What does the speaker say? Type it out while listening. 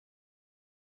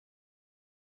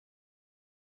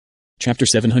Chapter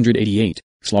 788,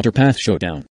 Slaughter Path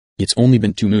Showdown. It's only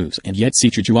been 2 moves and yet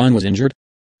Qidian was injured?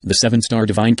 The 7-star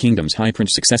Divine Kingdom's High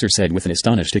Prince successor said with an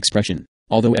astonished expression.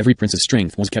 Although every prince's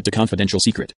strength was kept a confidential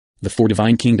secret, the 4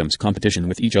 Divine Kingdoms' competition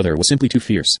with each other was simply too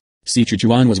fierce.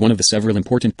 Qidian was one of the several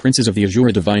important princes of the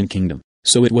Azure Divine Kingdom,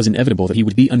 so it was inevitable that he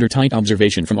would be under tight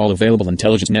observation from all available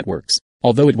intelligence networks.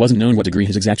 Although it wasn't known what degree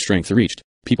his exact strength reached,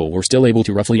 people were still able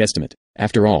to roughly estimate.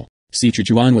 After all,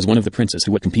 Qidian was one of the princes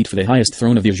who would compete for the highest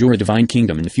throne of the Azure Divine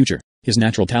Kingdom in the future. His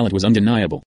natural talent was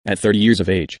undeniable. At 30 years of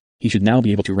age, he should now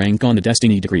be able to rank on the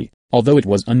destiny decree. Although it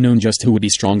was unknown just who would be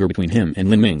stronger between him and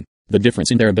Lin Ming, the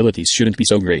difference in their abilities shouldn't be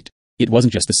so great. It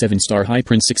wasn't just the 7-star High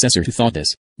Prince successor who thought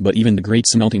this, but even the great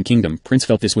Smelting Kingdom prince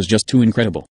felt this was just too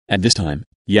incredible. At this time,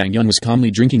 Yang Yun was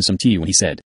calmly drinking some tea when he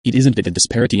said, "It isn't that the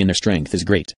disparity in their strength is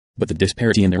great, but the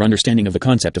disparity in their understanding of the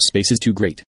concept of space is too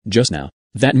great." Just now,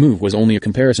 that move was only a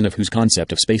comparison of whose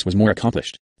concept of space was more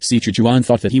accomplished. Qidian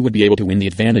thought that he would be able to win the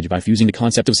advantage by fusing the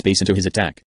concept of space into his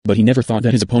attack, but he never thought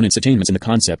that his opponent's attainments in the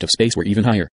concept of space were even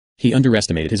higher. He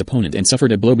underestimated his opponent and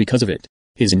suffered a blow because of it.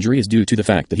 His injury is due to the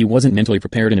fact that he wasn't mentally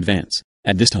prepared in advance.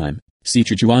 At this time,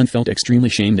 Qidian felt extremely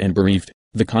shamed and bereaved.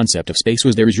 The concept of space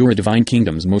was their Azure Divine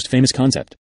Kingdom's most famous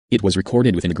concept. It was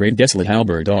recorded within the Great Desolate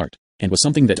Halberd art, and was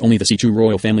something that only the Sichu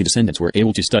royal family descendants were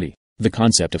able to study. The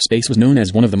concept of space was known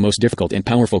as one of the most difficult and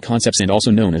powerful concepts and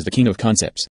also known as the King of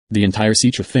Concepts. The entire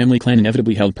Sichu family clan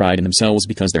inevitably held pride in themselves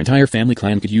because their entire family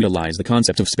clan could utilize the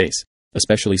concept of space.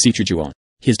 Especially Qidian.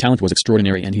 His talent was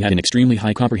extraordinary and he had an extremely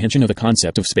high comprehension of the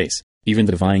concept of space. Even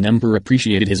the Divine Emperor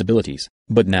appreciated his abilities.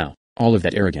 But now, all of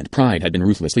that arrogant pride had been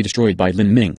ruthlessly destroyed by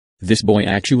Lin Ming. This boy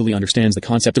actually understands the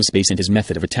concept of space and his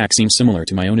method of attack seems similar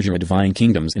to my own Azure Divine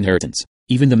Kingdom's inheritance.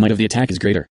 Even the might of the attack is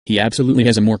greater. He absolutely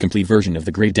has a more complete version of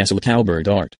the Great Desolate Halberd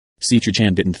art.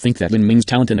 Qidian didn't think that Lin Ming's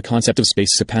talent in the concept of space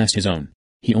surpassed his own.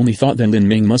 He only thought that Lin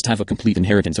Ming must have a complete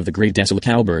inheritance of the Great Desolate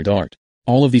Halberd art.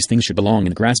 All of these things should belong in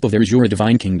the grasp of their Azure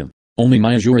Divine Kingdom. Only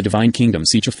my Azure Divine Kingdom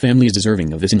Sichu family is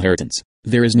deserving of this inheritance.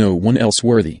 There is no one else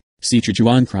worthy.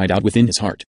 Qidian cried out within his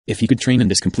heart. If he could train in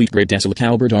this complete Great Desolate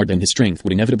Halberd art, then his strength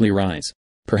would inevitably rise.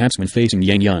 Perhaps when facing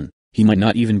Yang Yun, he might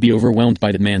not even be overwhelmed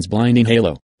by that man's blinding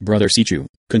halo. Brother Sichu,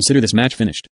 consider this match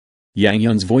finished. Yang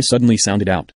Yun's voice suddenly sounded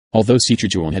out. Although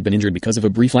Qidian had been injured because of a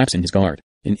brief lapse in his guard,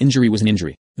 an injury was an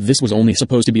injury. This was only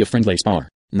supposed to be a friendly spar,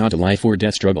 not a life or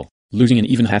death struggle. Losing an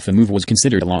even half a move was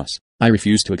considered a loss. I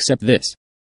refuse to accept this.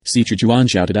 Qidian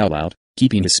shouted out loud,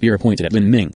 keeping his spear pointed at Lin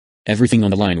Ming. Everything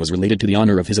on the line was related to the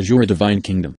honor of his Azure Divine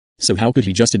Kingdom, so how could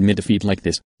he just admit defeat like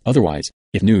this? Otherwise,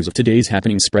 if news of today's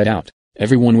happenings spread out,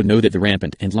 everyone would know that the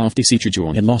rampant and lofty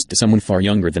Qidian had lost to someone far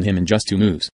younger than him in just 2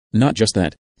 moves. Not just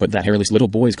that, but that hairless little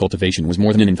boy's cultivation was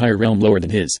more than an entire realm lower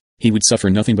than his. He would suffer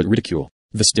nothing but ridicule.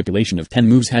 The stipulation of 10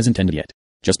 moves hasn't ended yet.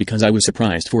 Just because I was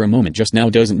surprised for a moment just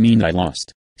now doesn't mean I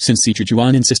lost. Since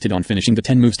Qidian insisted on finishing the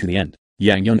 10 moves to the end,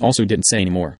 Yang Yun also didn't say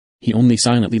anymore. He only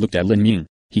silently looked at Lin Ming.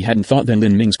 He hadn't thought that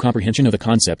Lin Ming's comprehension of the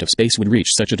concept of space would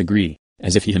reach such a degree,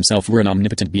 as if he himself were an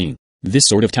omnipotent being. This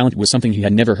sort of talent was something he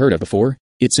had never heard of before.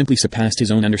 It simply surpassed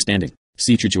his own understanding.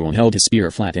 Qidian held his spear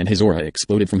flat and his aura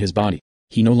exploded from his body.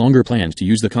 He no longer planned to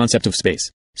use the concept of space.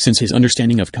 Since his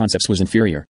understanding of concepts was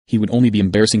inferior, he would only be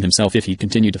embarrassing himself if he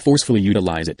continued to forcefully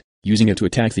utilize it. Using it to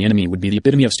attack the enemy would be the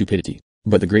epitome of stupidity.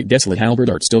 But the Great Desolate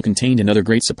Halberd art still contained another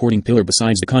great supporting pillar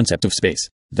besides the concept of space.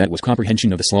 That was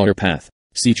comprehension of the slaughter path.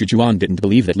 Qidian didn't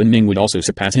believe that Lin Ming would also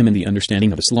surpass him in the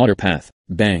understanding of the slaughter path.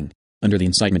 Bang! Under the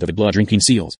incitement of the blood-drinking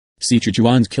seals,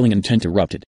 Qidian's killing intent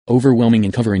erupted, overwhelming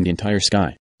and covering the entire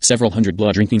sky. Several hundred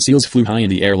blood-drinking seals flew high in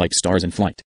the air like stars in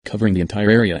flight, covering the entire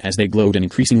area as they glowed an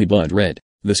increasingly blood-red.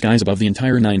 The skies above the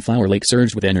entire 9-flower lake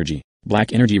surged with energy.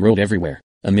 Black energy rolled everywhere,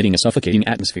 emitting a suffocating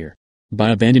atmosphere. By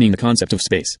abandoning the concept of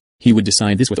space, he would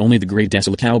decide this with only the Great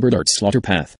Desolate Halberd art's slaughter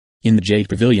path. In the Jade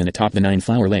Pavilion atop the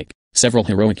 9-flower lake, several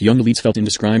heroic young elites felt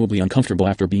indescribably uncomfortable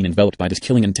after being enveloped by this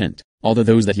killing intent. Although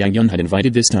those that Yang Yun had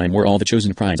invited this time were all the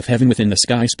chosen prides of heaven within the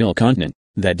Sky Spill continent,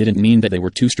 that didn't mean that they were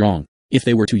too strong. If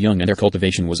they were too young and their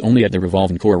cultivation was only at the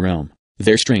revolving core realm,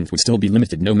 their strength would still be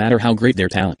limited no matter how great their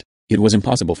talent. It was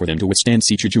impossible for them to withstand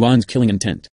Qidian's killing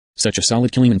intent. Such a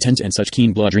solid killing intent and such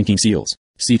keen blood-drinking seals.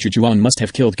 Qidian must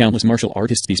have killed countless martial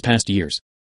artists these past years.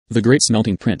 The great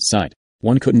Smelting Prince sighed.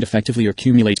 One couldn't effectively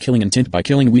accumulate killing intent by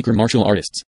killing weaker martial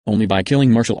artists. Only by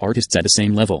killing martial artists at the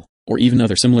same level, or even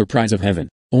other similar prides of heaven.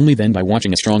 Only then by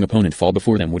watching a strong opponent fall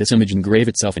before them would this image engrave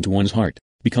itself into one's heart,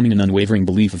 becoming an unwavering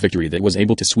belief of victory that was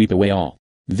able to sweep away all.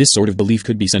 This sort of belief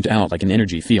could be sent out like an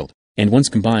energy field, and once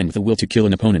combined with the will to kill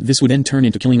an opponent, this would then turn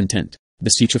into killing intent.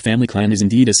 The Sichu family clan is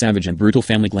indeed a savage and brutal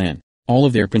family clan. All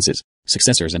of their princes,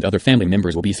 successors and other family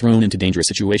members will be thrown into dangerous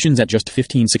situations at just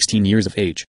 15-16 years of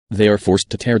age. They are forced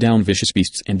to tear down vicious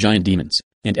beasts and giant demons,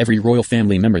 and every royal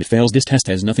family member that fails this test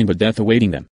has nothing but death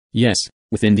awaiting them. Yes,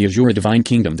 within the Azure Divine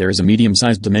Kingdom there is a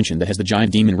medium-sized dimension that has the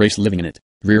giant demon race living in it,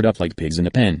 reared up like pigs in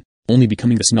a pen, only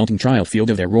becoming the smelting trial field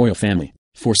of their royal family.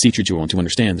 For Qidian to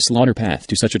understand the slaughter path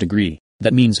to such a degree,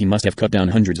 that means he must have cut down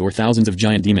hundreds or thousands of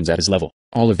giant demons at his level.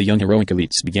 All of the young heroic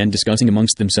elites began discussing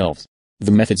amongst themselves.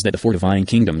 The methods that the four divine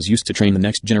kingdoms used to train the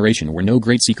next generation were no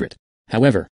great secret.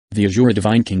 However, the Azure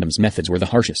Divine Kingdom's methods were the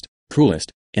harshest, cruelest,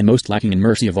 and most lacking in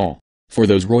mercy of all. For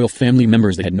those royal family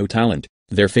members that had no talent,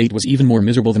 their fate was even more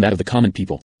miserable than that of the common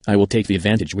people. I will take the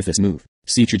advantage with this move.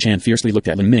 Qidian fiercely looked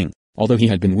at Lin Ming, although he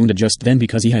had been wounded just then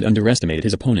because he had underestimated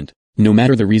his opponent. No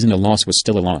matter the reason, a loss was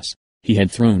still a loss. He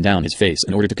had thrown down his face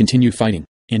in order to continue fighting,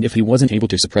 and if he wasn't able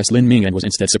to suppress Lin Ming and was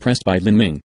instead suppressed by Lin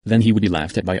Ming, then he would be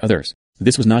laughed at by others.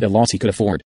 This was not a loss he could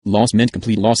afford. Loss meant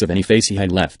complete loss of any face he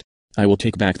had left. I will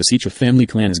take back the Qidian family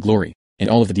clan's glory, and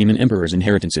all of the demon emperor's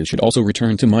inheritances should also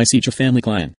return to my Qidian family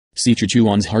clan.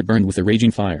 Qidian's heart burned with a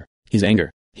raging fire. His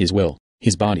anger, his will,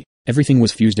 his body, everything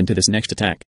was fused into this next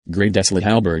attack. Great desolate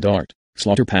halberd art,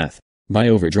 slaughter path. By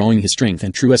overdrawing his strength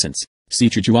and true essence,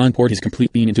 Qidian poured his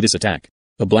complete being into this attack.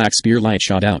 A black spear light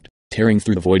shot out, tearing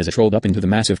through the void as it rolled up into the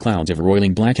massive clouds of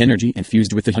roiling black energy and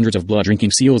fused with the hundreds of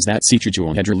blood-drinking seals that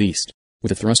Qidian had released.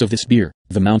 With a thrust of this spear,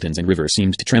 the mountains and rivers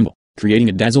seemed to tremble, creating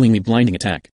a dazzlingly blinding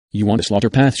attack. You want a slaughter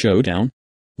path showdown?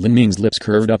 Lin Ming's lips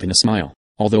curved up in a smile.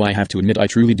 Although I have to admit I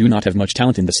truly do not have much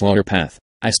talent in the slaughter path,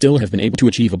 I still have been able to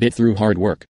achieve a bit through hard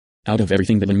work. Out of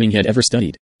everything that Lin Ming had ever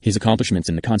studied, his accomplishments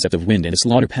in the concept of wind and the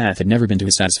slaughter path had never been to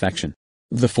his satisfaction.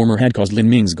 The former had caused Lin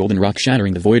Ming's golden rock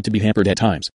shattering the void to be hampered at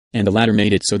times, and the latter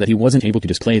made it so that he wasn't able to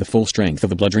display the full strength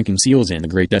of the blood-drinking seals and the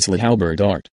great desolate halberd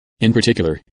art. In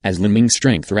particular, as Lin Ming's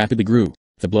strength rapidly grew,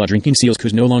 the blood-drinking seals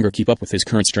could no longer keep up with his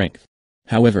current strength.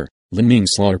 However, Lin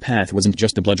Ming's slaughter path wasn't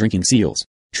just the blood-drinking seals.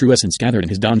 True essence gathered in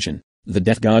his danshan. The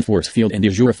Death God force field and the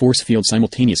Azure force field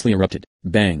simultaneously erupted.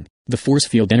 Bang! The force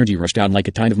field energy rushed out like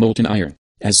a tide of molten iron.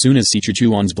 As soon as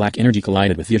Qidian's black energy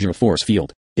collided with the Azure force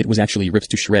field, it was actually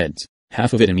ripped to shreds,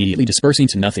 half of it immediately dispersing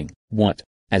to nothing. What?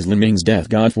 As Lin Ming's Death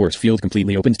God force field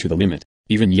completely opened to the limit,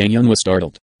 even Yang Yun was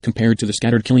startled. Compared to the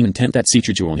scattered killing intent that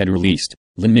Qidian had released,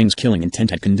 Lin Ming's killing intent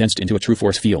had condensed into a true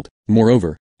force field.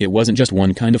 Moreover, it wasn't just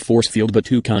one kind of force field but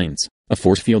two kinds. A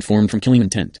force field formed from killing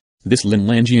intent. This Lin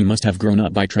Lanjian must have grown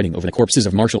up by treading over the corpses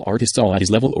of martial artists all at his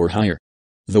level or higher.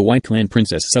 The White Clan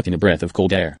princess sucked in a breath of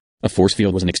cold air. A force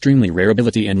field was an extremely rare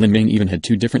ability and Lin Ming even had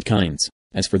two different kinds.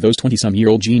 As for those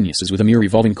 20-some-year-old geniuses with a mere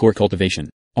revolving core cultivation,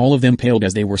 all of them paled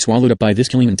as they were swallowed up by this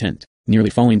killing intent,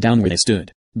 nearly falling down where they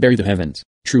stood. Bury the heavens.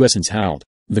 True essence howled.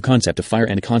 The concept of fire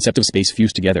and the concept of space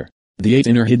fused together. The 8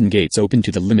 inner hidden gates opened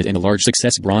to the limit and a large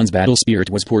success bronze battle spirit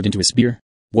was poured into his spear.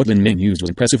 What Lin Ming used was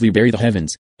impressively bury the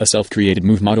heavens, a self-created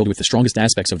move modeled with the strongest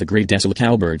aspects of the great desolate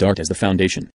halberd art as the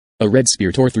foundation. A red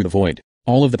spear tore through the void,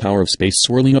 all of the power of space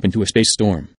swirling up into a space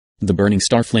storm. The burning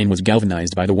star flame was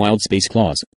galvanized by the wild space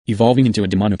claws, evolving into a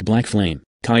demonic black flame.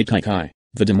 Kai kai kai.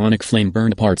 The demonic flame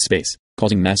burned apart space,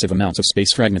 causing massive amounts of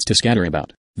space fragments to scatter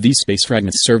about. These space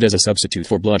fragments served as a substitute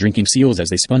for blood-drinking seals as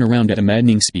they spun around at a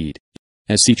maddening speed.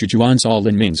 As Qidian saw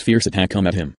Lin Ming's fierce attack come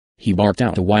at him, he barked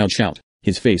out a wild shout,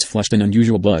 his face flushed an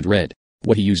unusual blood red.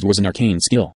 What he used was an arcane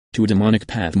skill, to a demonic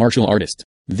path martial artist.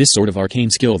 This sort of arcane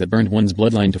skill that burned one's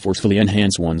bloodline to forcefully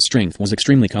enhance one's strength was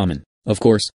extremely common. Of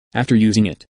course, after using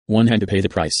it, one had to pay the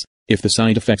price. If the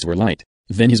side effects were light,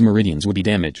 then his meridians would be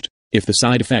damaged. If the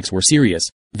side effects were serious,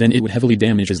 then it would heavily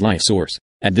damage his life source.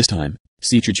 At this time,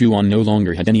 Qidian no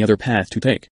longer had any other path to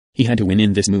take. He had to win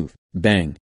in this move.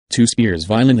 Bang! Two spears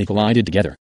violently collided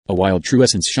together. A wild true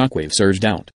essence shockwave surged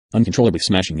out, uncontrollably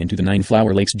smashing into the Nine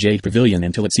Flower Lakes Jade Pavilion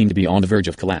until it seemed to be on the verge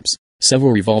of collapse.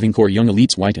 Several revolving core young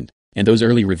elites whitened, and those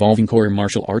early revolving core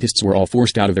martial artists were all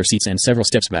forced out of their seats and several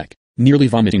steps back, nearly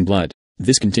vomiting blood.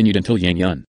 This continued until Yang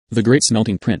Yun, the great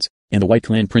smelting prince, and the White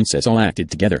Clan princess all acted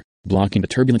together, blocking the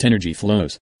turbulent energy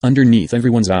flows. Underneath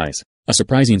everyone's eyes, a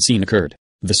surprising scene occurred.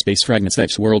 The space fragments that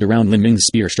swirled around Lin Ming's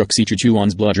spear struck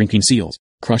Qidian's blood-drinking seals,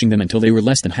 crushing them until they were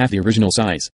less than half the original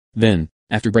size. Then,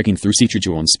 after breaking through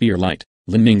Qidian's spear light,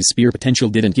 Lin Ming's spear potential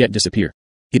didn't yet disappear.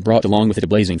 It brought along with it a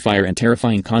blazing fire and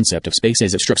terrifying concept of space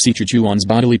as it struck Qidian's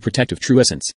bodily protective true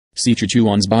essence.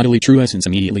 Qidian's bodily true essence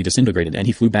immediately disintegrated and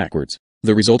he flew backwards.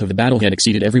 The result of the battle had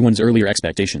exceeded everyone's earlier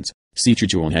expectations.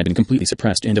 Qidian had been completely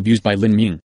suppressed and abused by Lin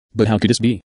Ming. But how could this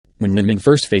be? When Lin Ming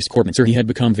first faced Courtmancer he had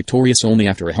become victorious only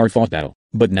after a hard-fought battle.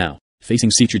 But now, facing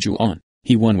Qidian,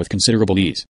 he won with considerable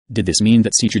ease. Did this mean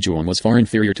that Qidian was far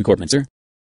inferior to Courtmancer?